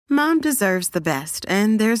Mom deserves the best,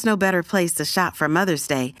 and there's no better place to shop for Mother's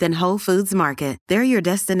Day than Whole Foods Market. They're your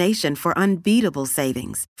destination for unbeatable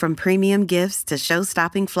savings, from premium gifts to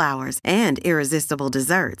show-stopping flowers and irresistible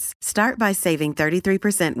desserts. Start by saving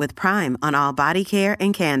 33% with Prime on all body care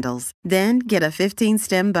and candles. Then get a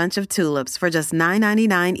 15-stem bunch of tulips for just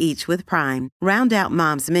 $9.99 each with Prime. Round out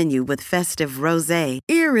Mom's menu with festive rosé,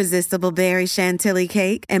 irresistible berry chantilly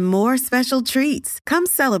cake, and more special treats. Come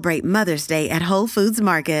celebrate Mother's Day at Whole Foods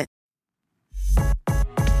Market.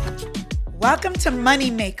 Welcome to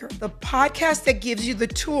Moneymaker, the podcast that gives you the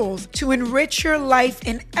tools to enrich your life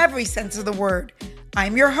in every sense of the word.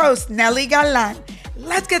 I'm your host, Nelly Galan.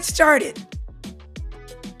 Let's get started.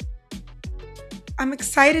 I'm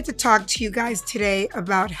excited to talk to you guys today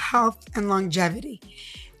about health and longevity.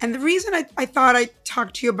 And the reason I thought I'd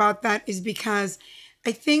talk to you about that is because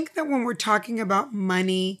I think that when we're talking about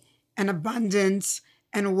money and abundance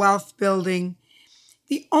and wealth building,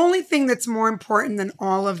 the only thing that's more important than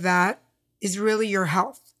all of that is really your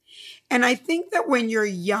health. And I think that when you're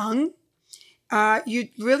young, you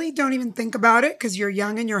really don't even think about it because you're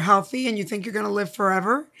young and you're healthy and you think you're going to live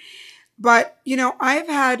forever. But, I've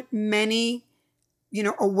had many,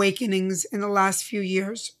 awakenings in the last few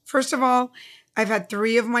years. First of all, I've had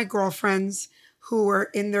 3 of my girlfriends who were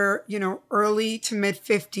in their, early to mid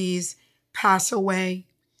 50s pass away.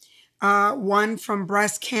 One from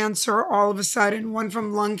breast cancer all of a sudden, one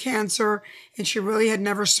from lung cancer, and she really had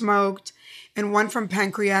never smoked, and one from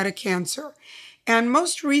pancreatic cancer. And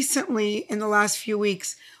most recently, in the last few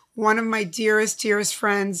weeks, one of my dearest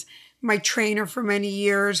friends, my trainer for many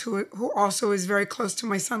years, who also is very close to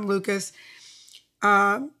my son Lucas,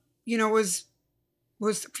 was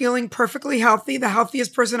feeling perfectly healthy, the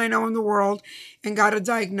healthiest person I know in the world, and got a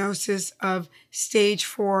diagnosis of stage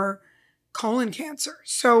 4 colon cancer.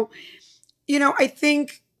 So, I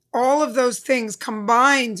think all of those things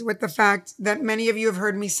combined with the fact that many of you have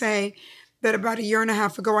heard me say that about a year and a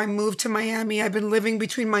half ago, I moved to Miami. I've been living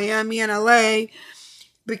between Miami and LA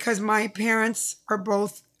because my parents are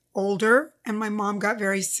both older and my mom got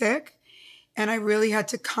very sick. And I really had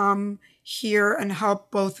to come here and help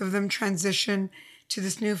both of them transition to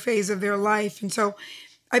this new phase of their life. And so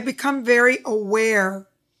I've become very aware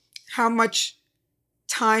how much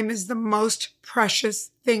time is the most precious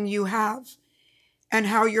thing you have and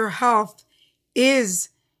how your health is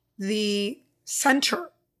the center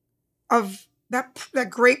of that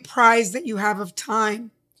great prize that you have of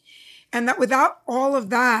time. And that without all of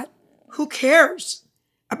that, who cares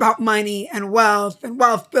about money and wealth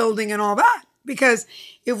building and all that? Because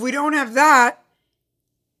if we don't have that,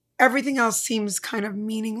 everything else seems kind of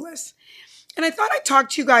meaningless. And I thought I'd talk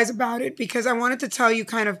to you guys about it because I wanted to tell you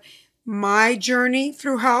kind of my journey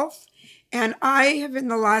through health. And I have in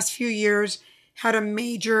the last few years had a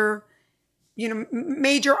major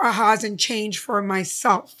ahas and change for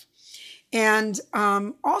myself. And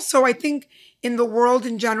also, I think in the world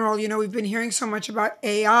in general, we've been hearing so much about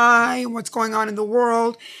AI and what's going on in the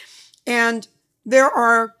world. And there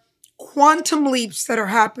are quantum leaps that are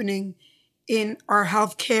happening in our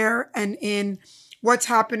healthcare and in what's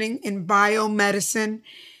happening in biomedicine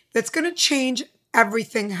that's going to change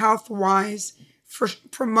everything health-wise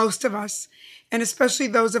for most of us, and especially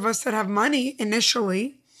those of us that have money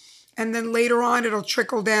initially. And then later on, it'll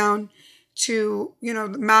trickle down to,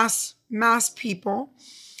 the mass people.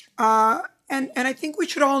 And I think we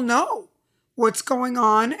should all know what's going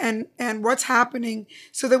on and what's happening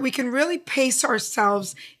so that we can really pace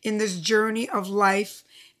ourselves in this journey of life,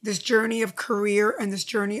 this journey of career, and this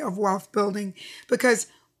journey of wealth building, because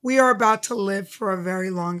we are about to live for a very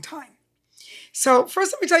long time. So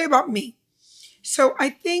first, let me tell you about me. So I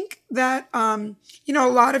think that, a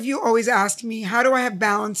lot of you always ask me, how do I have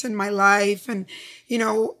balance in my life? And,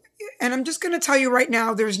 and I'm just going to tell you right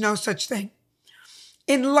now, there's no such thing.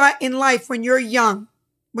 In life, when you're young,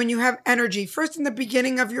 when you have energy, first in the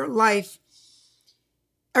beginning of your life,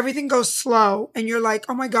 everything goes slow and you're like,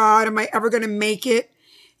 oh my God, am I ever going to make it?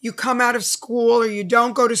 You come out of school or you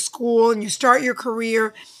don't go to school and you start your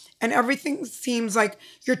career and everything seems like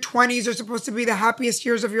your 20s are supposed to be the happiest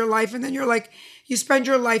years of your life. And then you're like, you spend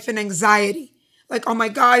your life in anxiety. Like, oh my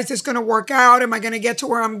God, is this going to work out? Am I going to get to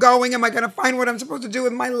where I'm going? Am I going to find what I'm supposed to do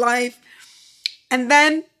with my life? And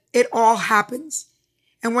then it all happens.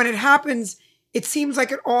 And when it happens, it seems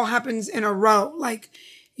like it all happens in a row. Like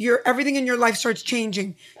everything in your life starts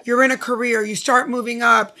changing. You're in a career, you start moving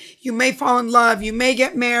up, you may fall in love, you may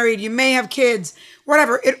get married, you may have kids,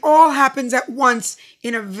 whatever. It all happens at once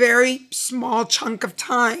in a very small chunk of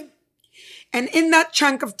time. And in that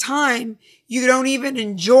chunk of time, you don't even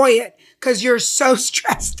enjoy it because you're so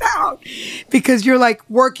stressed out because you're like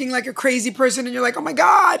working like a crazy person and you're like, oh my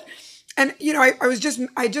God. And, you know,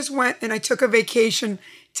 I just went and I took a vacation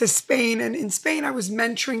to Spain. And in Spain, I was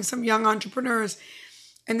mentoring some young entrepreneurs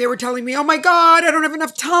and they were telling me, oh my God, I don't have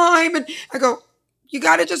enough time. And I go, you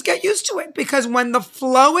got to just get used to it because when the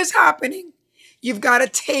flow is happening, you've got to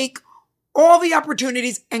take all the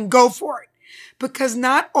opportunities and go for it. Because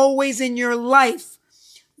not always in your life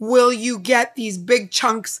will you get these big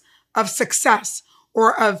chunks of success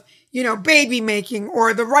or of, you know, baby making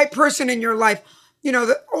or the right person in your life. You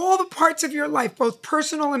know, all the parts of your life, both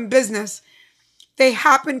personal and business, they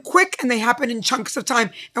happen quick and they happen in chunks of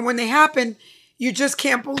time. And when they happen, you just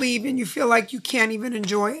can't believe and you feel like you can't even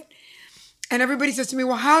enjoy it. And everybody says to me,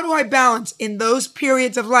 well, how do I balance? In those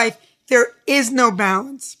periods of life, there is no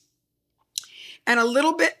balance. And a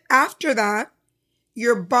little bit after that,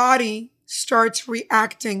 your body starts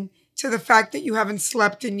reacting to the fact that you haven't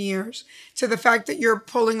slept in years, to the fact that you're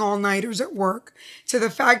pulling all-nighters at work, to the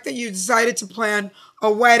fact that you decided to plan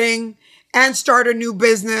a wedding and start a new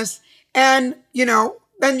business, and you know,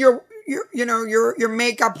 then your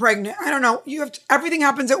mate got pregnant. I don't know. Everything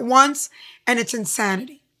happens at once, and it's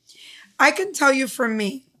insanity. I can tell you for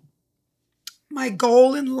me, my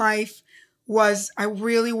goal in life was I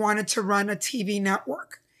really wanted to run a TV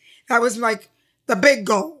network. That was like the big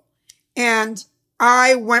goal. And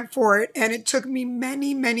I went for it and it took me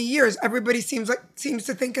many, many years. Everybody seems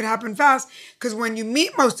to think it happened fast because when you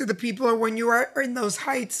meet most of the people or when you are in those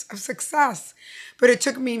heights of success. But it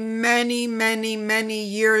took me many, many, many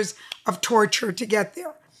years of torture to get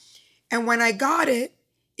there. And when I got it,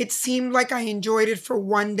 it seemed like I enjoyed it for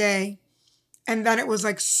one day. And then it was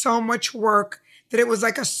like so much work that it was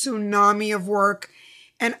like a tsunami of work.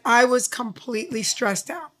 And I was completely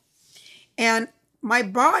stressed out. And my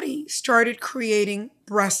body started creating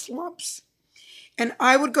breast lumps. And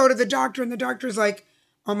I would go to the doctor and the doctor's like,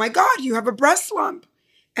 oh my God, you have a breast lump.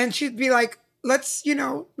 And she'd be like, let's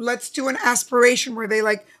do an aspiration where they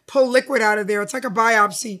like pull liquid out of there. It's like a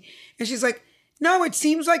biopsy. And she's like, no, it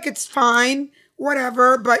seems like it's fine,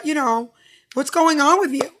 whatever. But you know, what's going on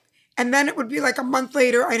with you? And then it would be like a month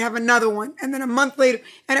later, I'd have another one. And then a month later.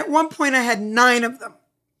 And at one point I had 9 of them.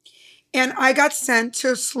 And I got sent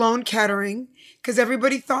to Sloan Kettering because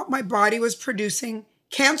everybody thought my body was producing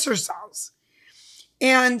cancer cells.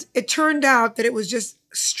 And it turned out that it was just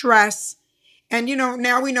stress. And, you know,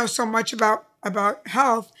 now we know so much about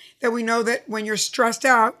health that we know that when you're stressed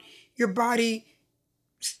out, your body,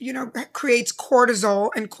 you know, creates cortisol.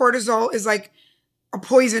 And cortisol is like a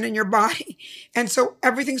poison in your body. And so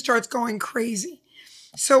everything starts going crazy.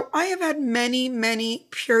 So I have had many, many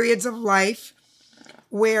periods of life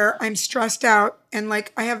where I'm stressed out and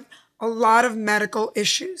like I have a lot of medical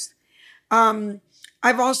issues. I've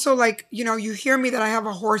also like, you know, you hear me that I have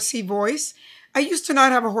a horsey voice. I used to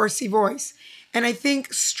not have a horsey voice. And I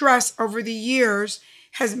think stress over the years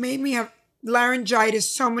has made me have laryngitis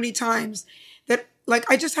so many times that like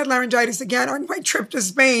I just had laryngitis again on my trip to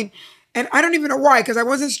Spain. And I don't even know why, because I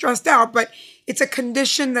wasn't stressed out, but it's a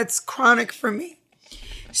condition that's chronic for me.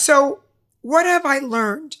 So what have I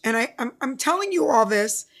learned? And I'm telling you all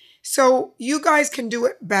this so you guys can do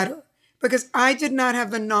it better because I did not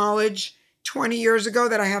have the knowledge 20 years ago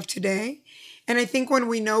that I have today. And I think when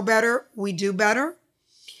we know better, we do better.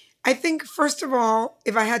 I think, first of all,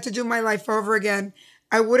 if I had to do my life over again,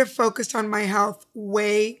 I would have focused on my health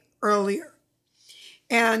way earlier.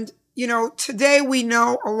 And, you know, today we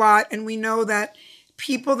know a lot and we know that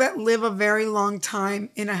people that live a very long time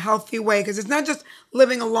in a healthy way, because it's not just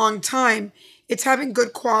living a long time, it's having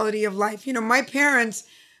good quality of life. You know, my parents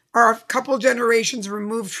are a couple generations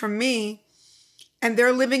removed from me and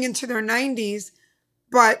they're living into their 90s,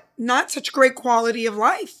 but not such great quality of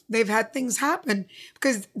life. They've had things happen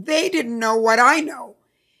because they didn't know what I know.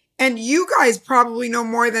 And you guys probably know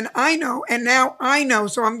more than I know. And now I know,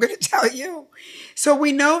 so I'm going to tell you. So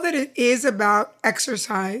we know that it is about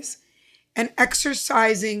exercise and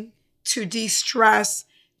exercising to de-stress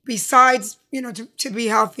besides, you know, to be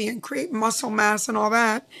healthy and create muscle mass and all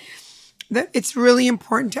that it's really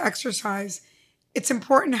important to exercise. It's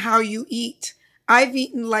important how you eat. I've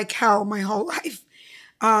eaten like hell my whole life.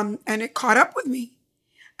 And it caught up with me.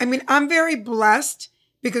 I mean, I'm very blessed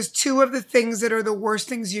because 2 of the things that are the worst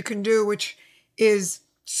things you can do, which is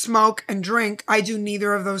smoke and drink, I do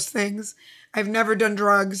neither of those things. I've never done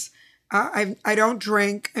drugs. I don't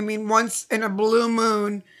drink. I mean, once in a blue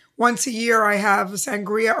moon, once a year, I have a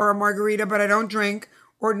sangria or a margarita, but I don't drink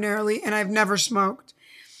ordinarily, and I've never smoked.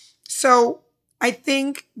 So I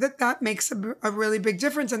think that makes a really big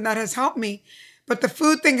difference, and that has helped me. But the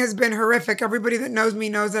food thing has been horrific. Everybody that knows me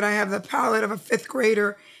knows that I have the palate of a 5th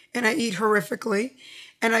grader, and I eat horrifically.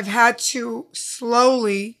 And I've had to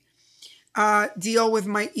slowly deal with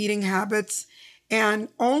my eating habits. And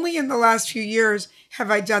only in the last few years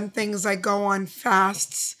have I done things like go on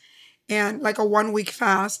fasts and like a 1 week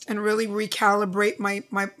fast and really recalibrate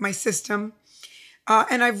my system.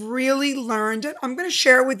 And I've really learned it. I'm going to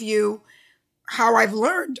share with you how I've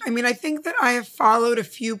learned. I mean, I think that I have followed a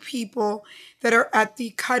few people that are at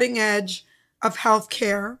the cutting edge of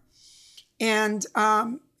healthcare. And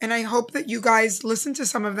I hope that you guys listen to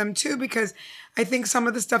some of them too, because I think some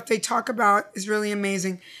of the stuff they talk about is really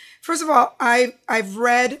amazing. First of all, I've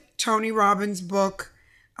read Tony Robbins' book,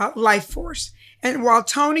 Life Force. And while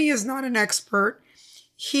Tony is not an expert,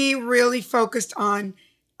 he really focused on,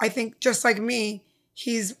 I think just like me,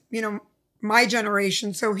 he's, my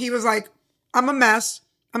generation. So he was like, I'm a mess.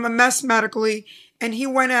 I'm a mess medically. And he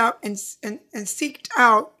went out and seeked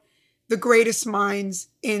out the greatest minds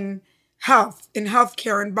in health, in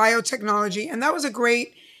healthcare and biotechnology. And that was a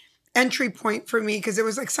great entry point for me because it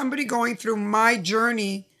was like somebody going through my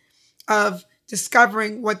journey of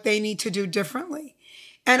discovering what they need to do differently.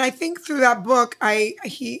 And I think through that book,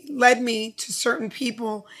 he led me to certain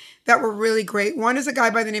people that were really great. One is a guy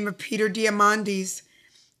by the name of Peter Diamandis,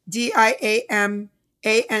 Diamandis.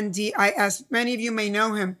 Many of you may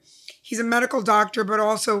know him. He's a medical doctor, but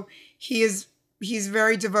also he's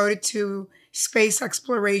very devoted to space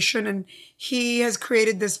exploration. And he has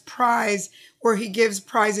created this prize where he gives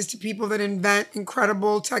prizes to people that invent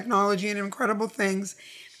incredible technology and incredible things.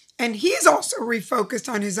 And he's also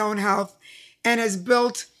refocused on his own health and has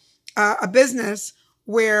built a business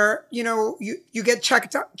where, you get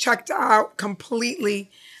checked out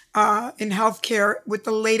completely in healthcare with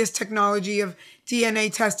the latest technology of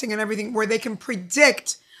DNA testing and everything, where they can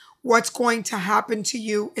predict what's going to happen to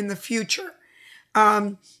you in the future.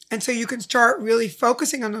 And so you can start really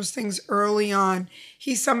focusing on those things early on.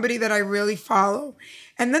 He's somebody that I really follow.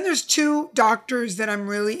 And then there's two doctors that I'm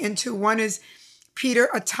really into. One is Peter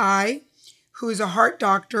Attia, who's a heart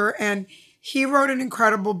doctor, and he wrote an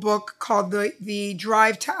incredible book called The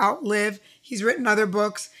Drive to Outlive. He's written other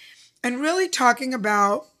books and really talking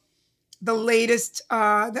about the latest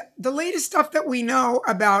stuff that we know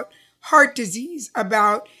about heart disease,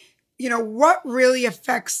 about, what really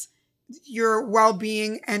affects your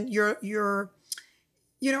well-being and your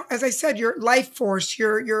as I said, your life force,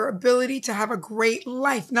 your ability to have a great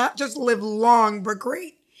life, not just live long, but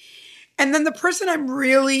great. And then the person I'm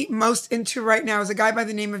really most into right now is a guy by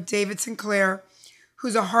the name of David Sinclair,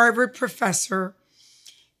 who's a Harvard professor,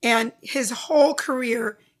 and his whole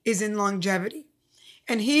career is in longevity.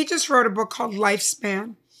 And he just wrote a book called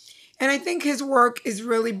Lifespan. And I think his work is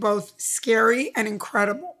really both scary and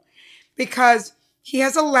incredible because he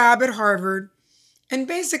has a lab at Harvard, and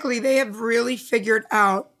basically they have really figured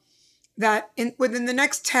out that within the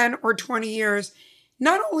next 10 or 20 years,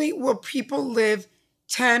 not only will people live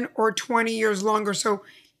 10 or 20 years longer, so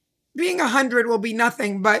being 100 will be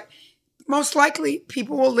nothing, but most likely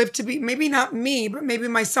people will live to be, maybe not me, but maybe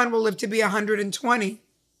my son will live to be 120.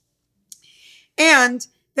 And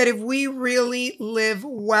that if we really live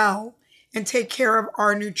well and take care of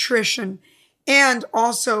our nutrition and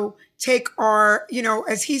also take our,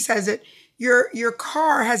 as he says it, your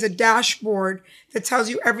car has a dashboard that tells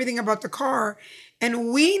you everything about the car.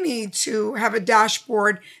 And we need to have a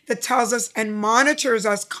dashboard that tells us and monitors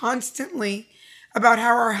us constantly about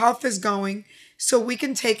how our health is going so we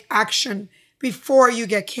can take action before you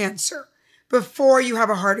get cancer, before you have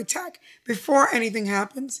a heart attack, before anything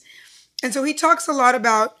happens. And so he talks a lot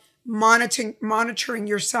about monitoring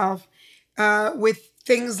yourself with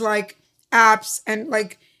things like apps and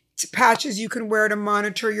like patches you can wear to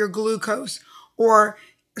monitor your glucose. Or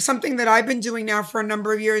something that I've been doing now for a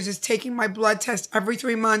number of years is taking my blood test every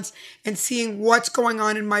 3 months and seeing what's going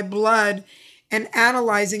on in my blood and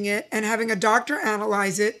analyzing it and having a doctor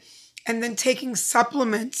analyze it, and then taking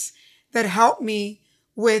supplements that help me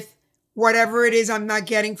with whatever it is I'm not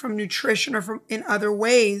getting from nutrition or from in other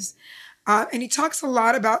ways. And he talks a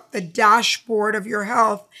lot about the dashboard of your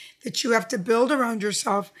health that you have to build around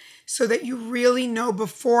yourself so that you really know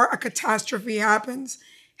before a catastrophe happens,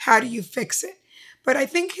 how do you fix it? But I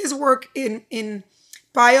think his work in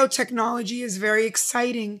biotechnology is very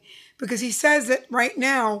exciting because he says that right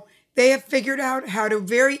now they have figured out how to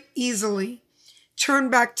very easily turn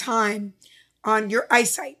back time on your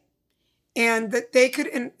eyesight. And that they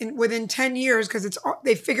could, within 10 years, because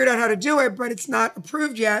they figured out how to do it, but it's not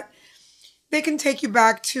approved yet, they can take you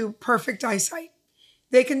back to perfect eyesight.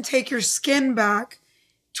 They can take your skin back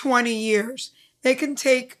 20 years. They can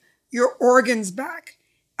take your organs back.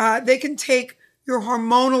 They can take your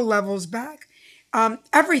hormonal levels back,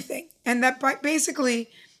 everything. And that basically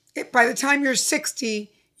by the time you're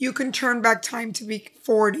 60, you can turn back time to be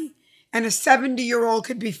 40. And a 70-year-old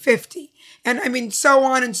could be 50. And I mean, so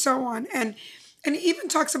on and so on. And it even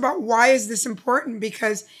talks about why is this important?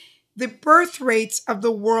 Because the birth rates of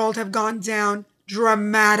the world have gone down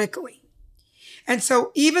dramatically. And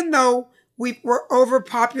so even though we're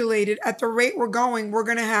overpopulated at the rate we're going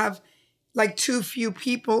to have like too few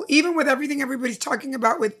people, even with everything everybody's talking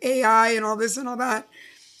about with AI and all this and all that.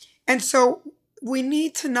 And so we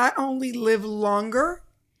need to not only live longer,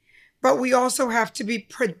 but we also have to be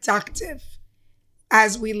productive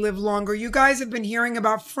as we live longer. You guys have been hearing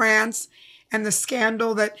about France and the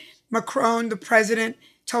scandal that Macron, the president,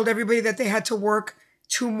 told everybody that they had to work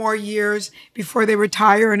 2 more years before they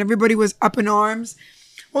retire, and everybody was up in arms.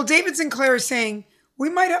 Well, David Sinclair is saying we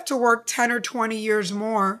might have to work 10 or 20 years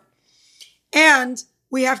more, and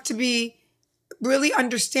we have to be really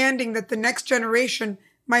understanding that the next generation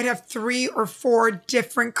might have 3 or 4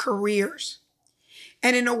 different careers.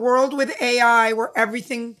 And in a world with AI where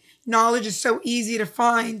knowledge is so easy to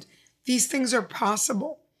find, these things are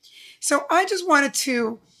possible. So I just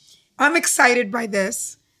I'm excited by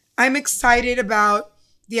this. I'm excited about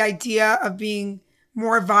the idea of being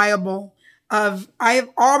more viable. I have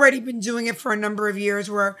already been doing it for a number of years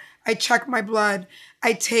where I check my blood,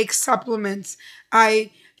 I take supplements, I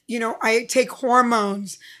take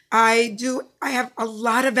hormones. I have a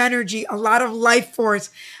lot of energy, a lot of life force.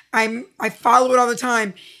 I follow it all the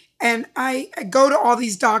time. And I go to all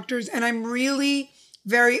these doctors, and I'm really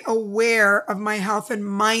very aware of my health and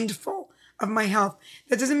mindful of my health.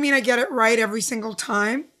 That doesn't mean I get it right every single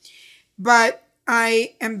time, but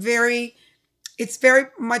it's very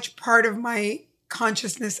much part of my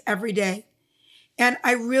consciousness every day. And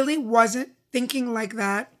I really wasn't thinking like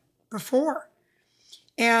that before.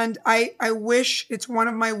 And I wish, it's one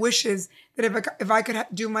of my wishes, that if I could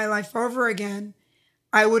do my life over again,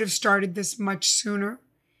 I would have started this much sooner.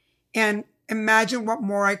 And imagine what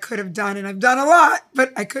more I could have done. And I've done a lot,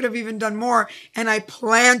 but I could have even done more. And I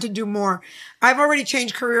plan to do more. I've already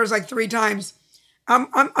changed careers like 3 times.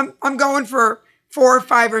 I'm going for 4 or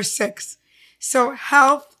 5 or 6. So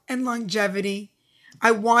health and longevity,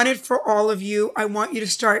 I want it for all of you. I want you to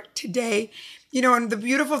start today. And the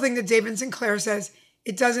beautiful thing that David Sinclair says,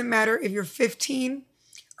 it doesn't matter if you're 15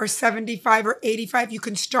 or 75 or 85, you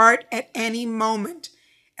can start at any moment.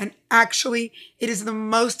 And actually, it is the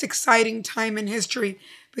most exciting time in history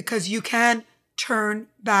because you can turn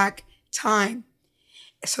back time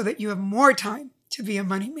so that you have more time to be a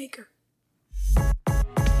moneymaker.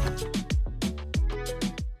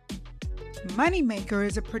 Moneymaker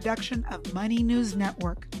is a production of Money News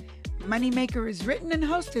Network. Moneymaker is written and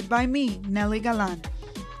hosted by me, Nelly Galan.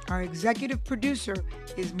 Our executive producer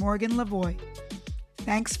is Morgan Lavoie.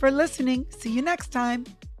 Thanks for listening. See you next time.